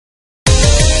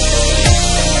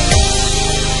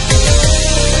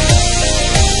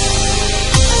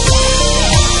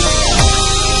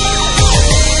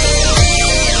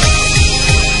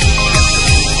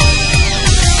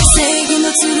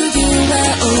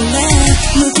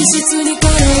室に転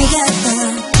がった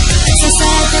支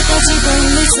えてた自分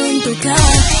リズムとか見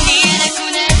えなく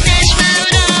なってしまう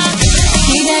の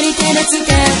左手で掴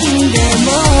んで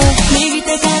も右手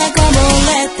からこぼ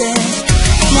れて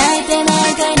泣いてなん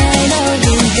かいないのに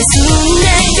霞んで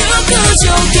ゆく情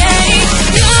景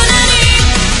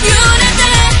揺れて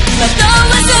惑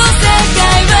わす世界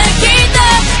はきっと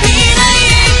未来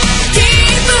気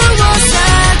分を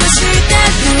探して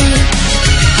く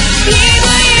鈍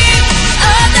い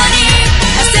音に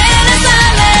焦らさ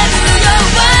れるよ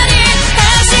うに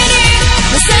走り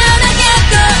出さなきゃ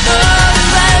と思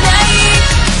わない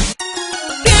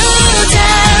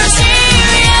Future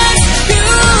serious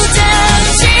Future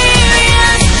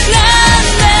serious なん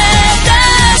で出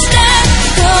して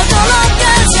心が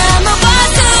邪魔は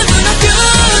するの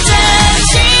Future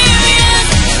serious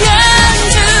何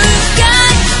十回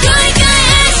繰り返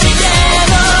して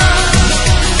も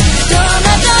戸惑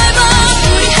いを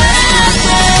振り払って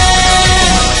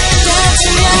立ち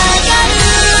上がる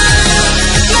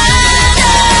まだ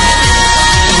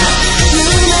夢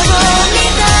を見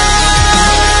た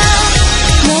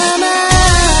まま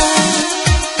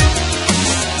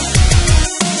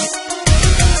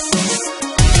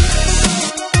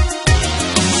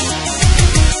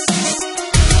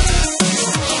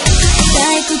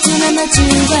退屈な街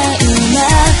は今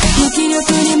無気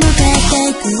力に向かって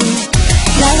いく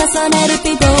流されるピ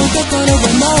ボ心は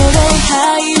もう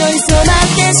灰色に染まっ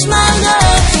てしまうの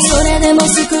それでも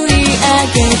救い上げ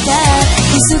た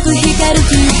薄く光る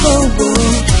希望を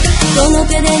この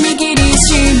手で握り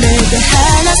しめて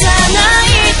離さな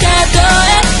いたと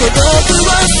え孤独を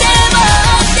背負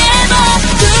っても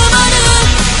曇る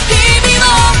日々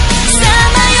をさ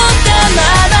まよったま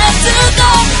まずっと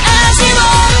足を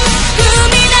踏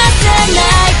み出せな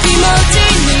い気持ち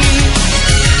に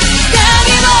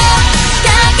鍵をか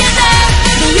けて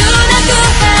余裕なく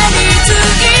張り付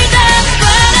いた笑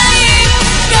い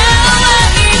顔は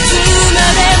いつま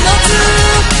でもつ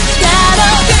だろ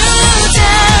う Future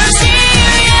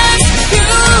serious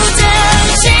Future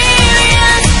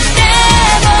serious で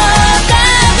も誰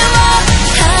を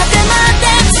果てまで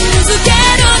続け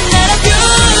るなら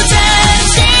Future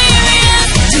serious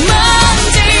自問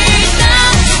自答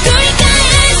繰り返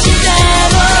して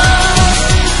も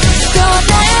答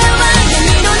えは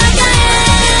闇の中へ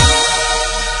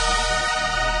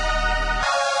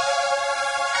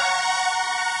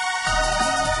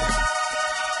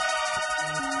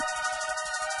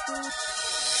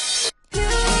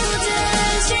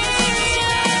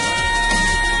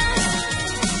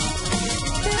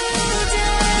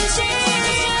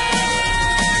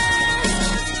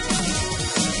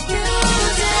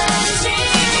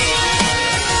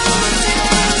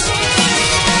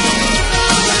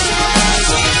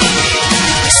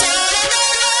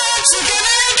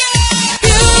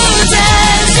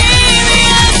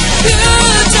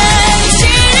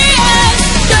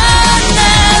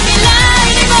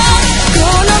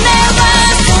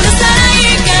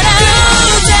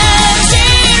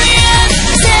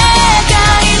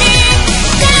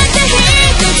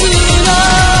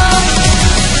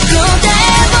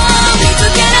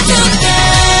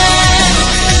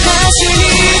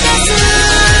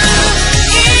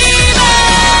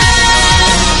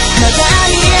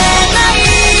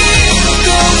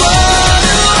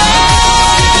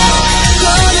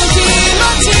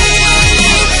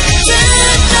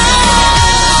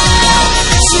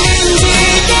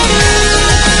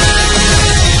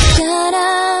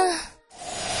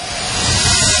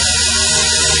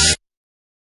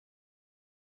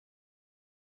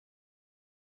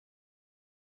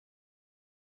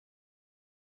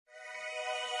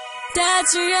立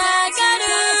ち上がる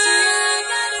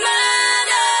ま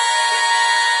だ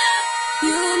夢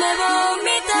を見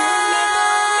た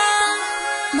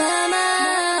まま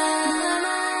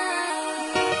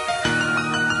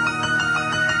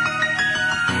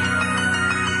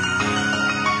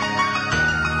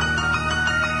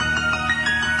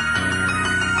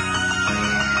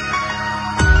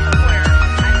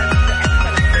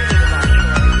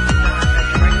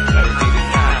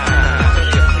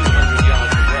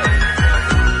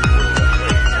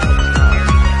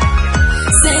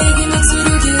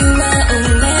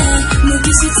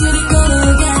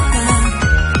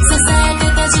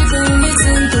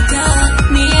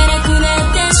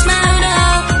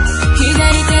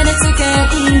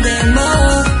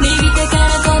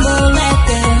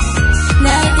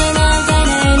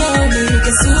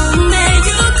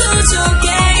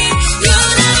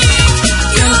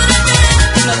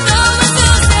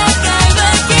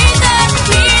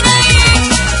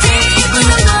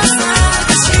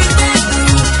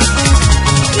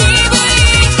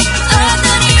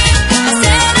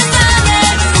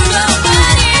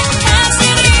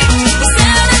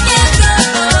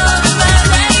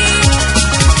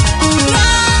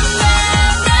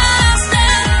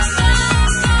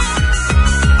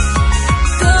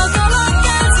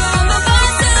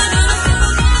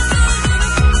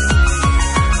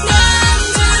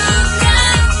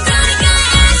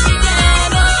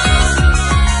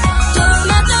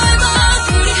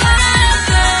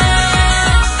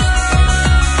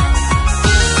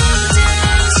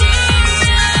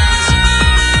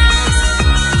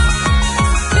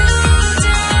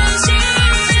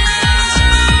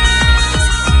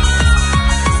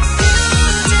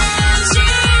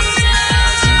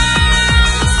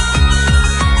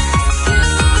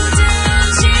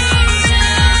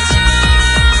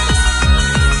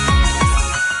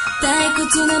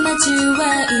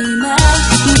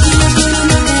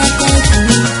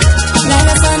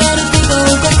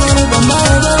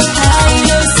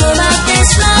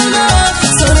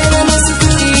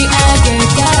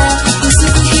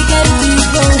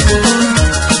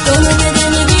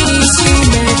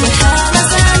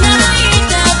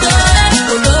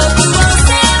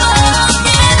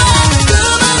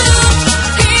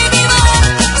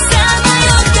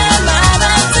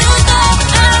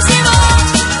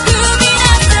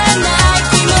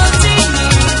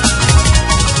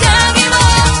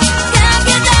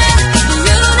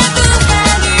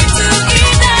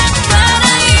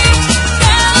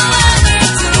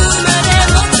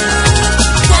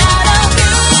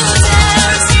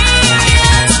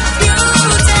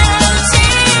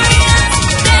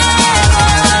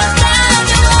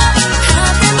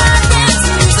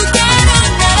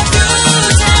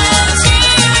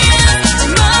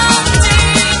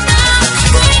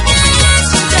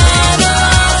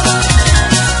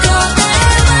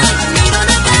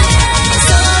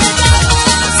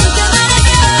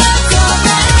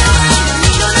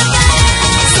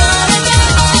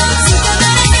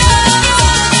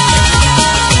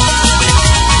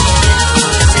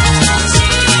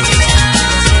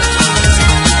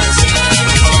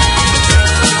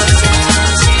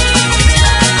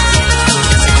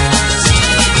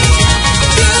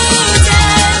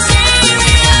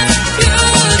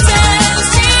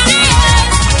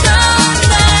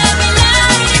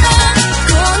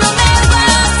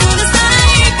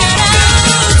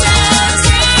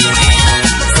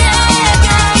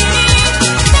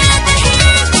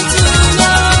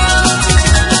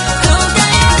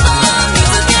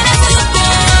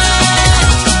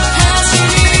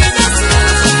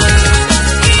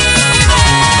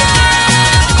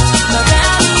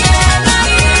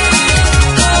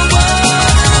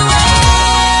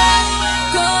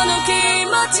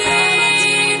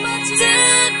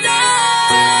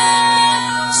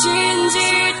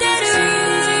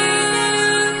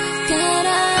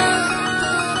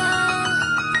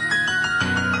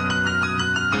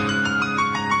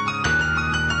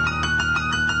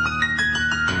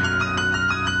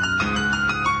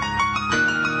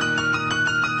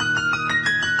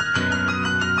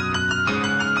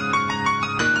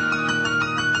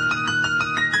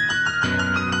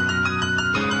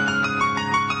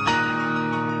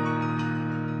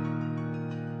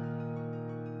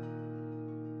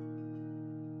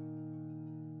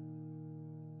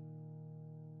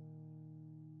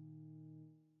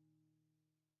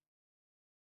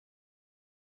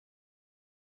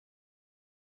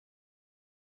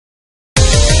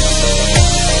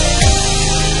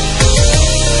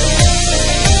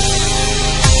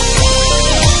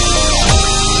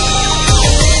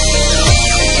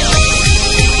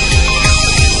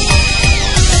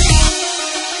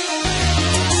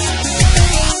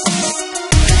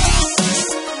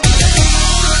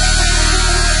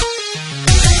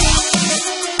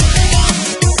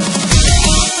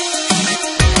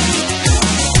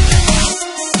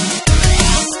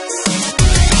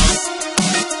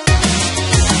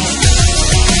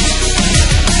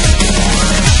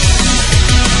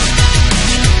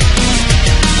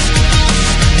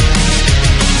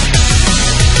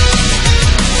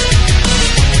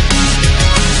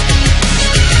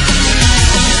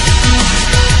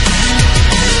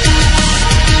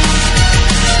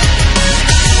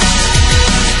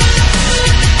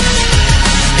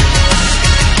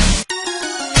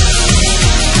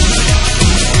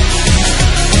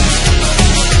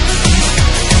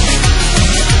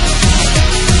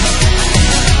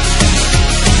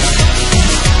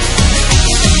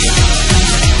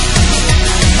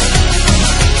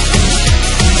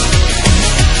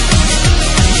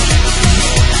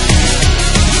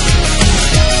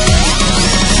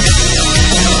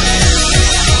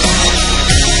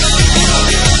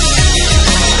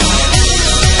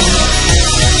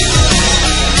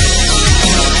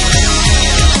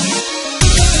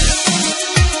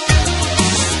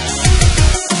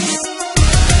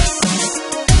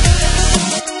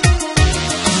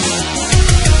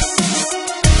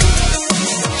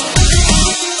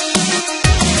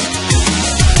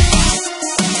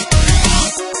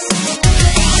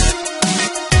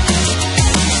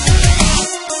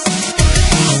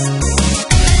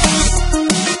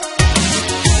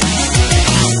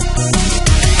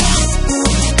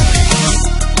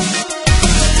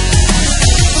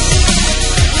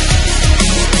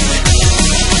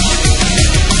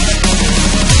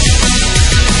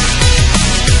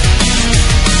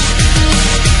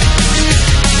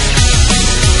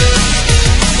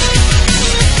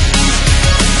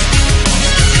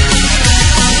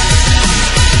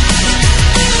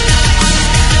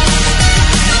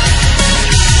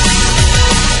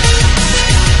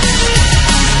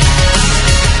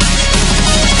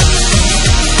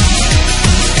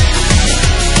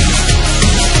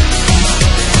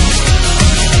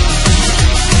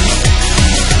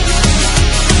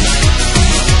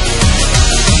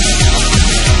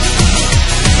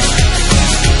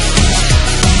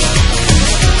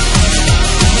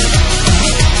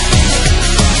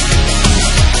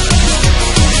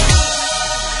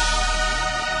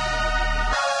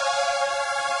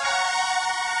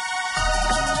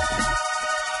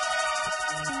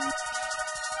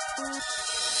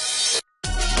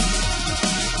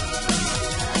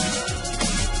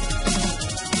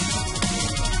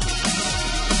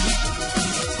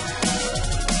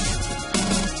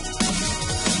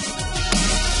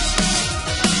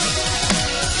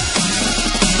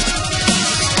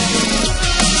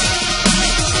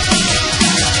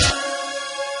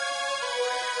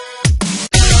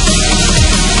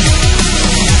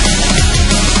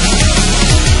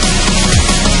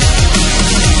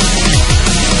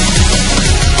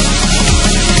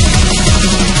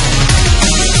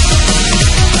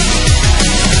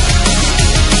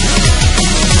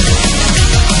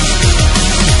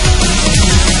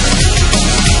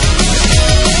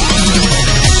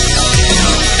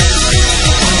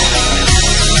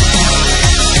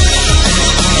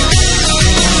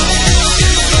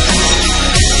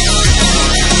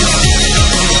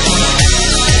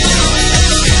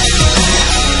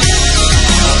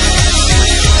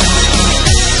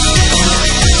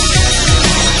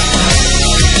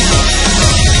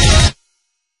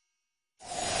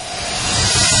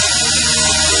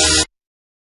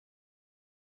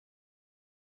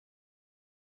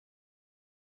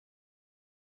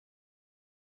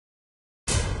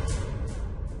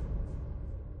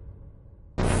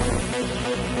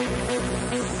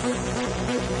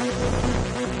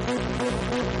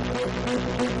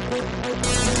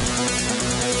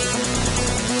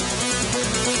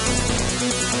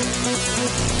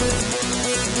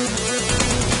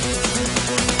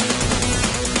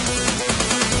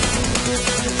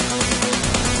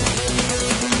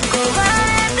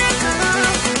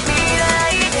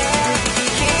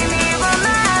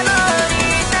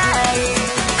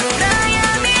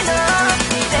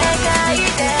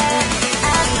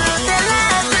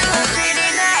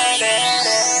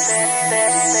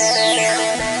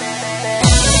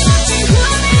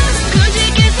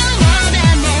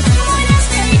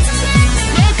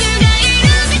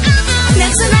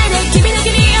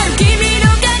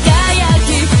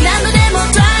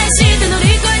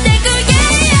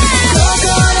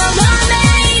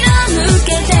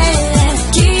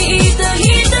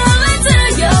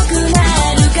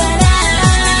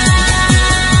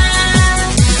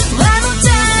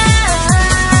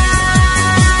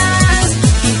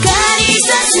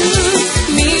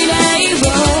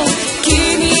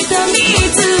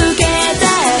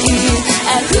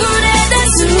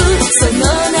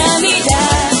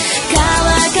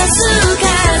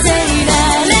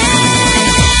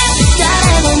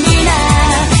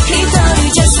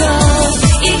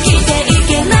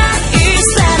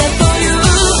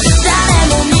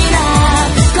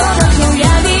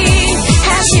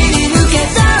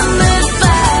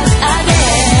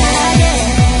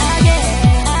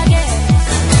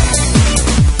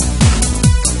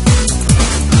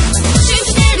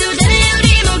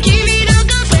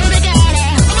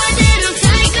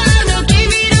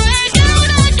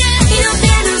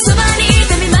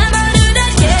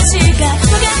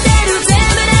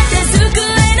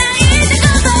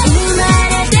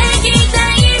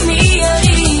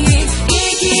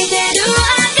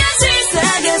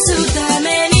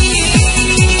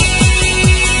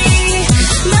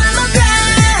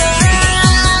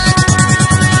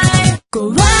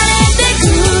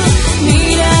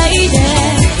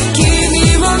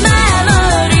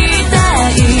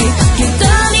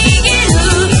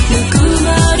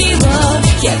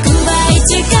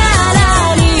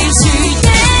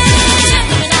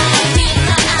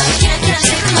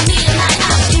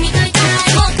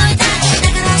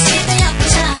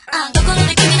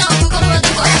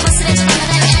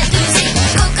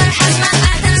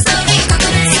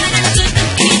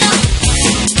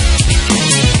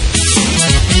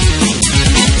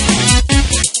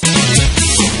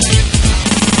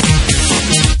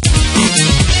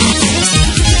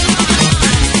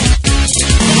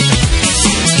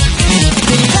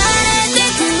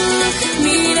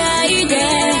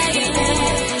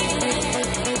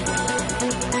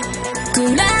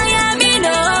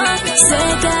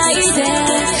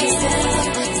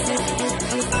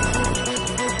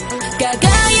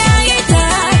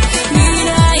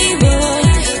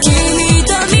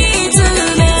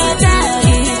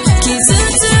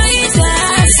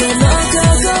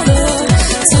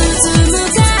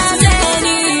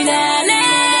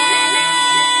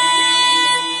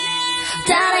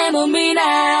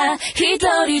一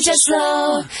人じゃそ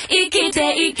う生き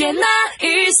ていけない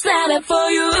It's not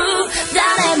for you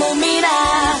誰も皆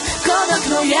孤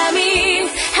独の闇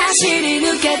走り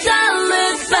抜けた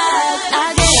Look back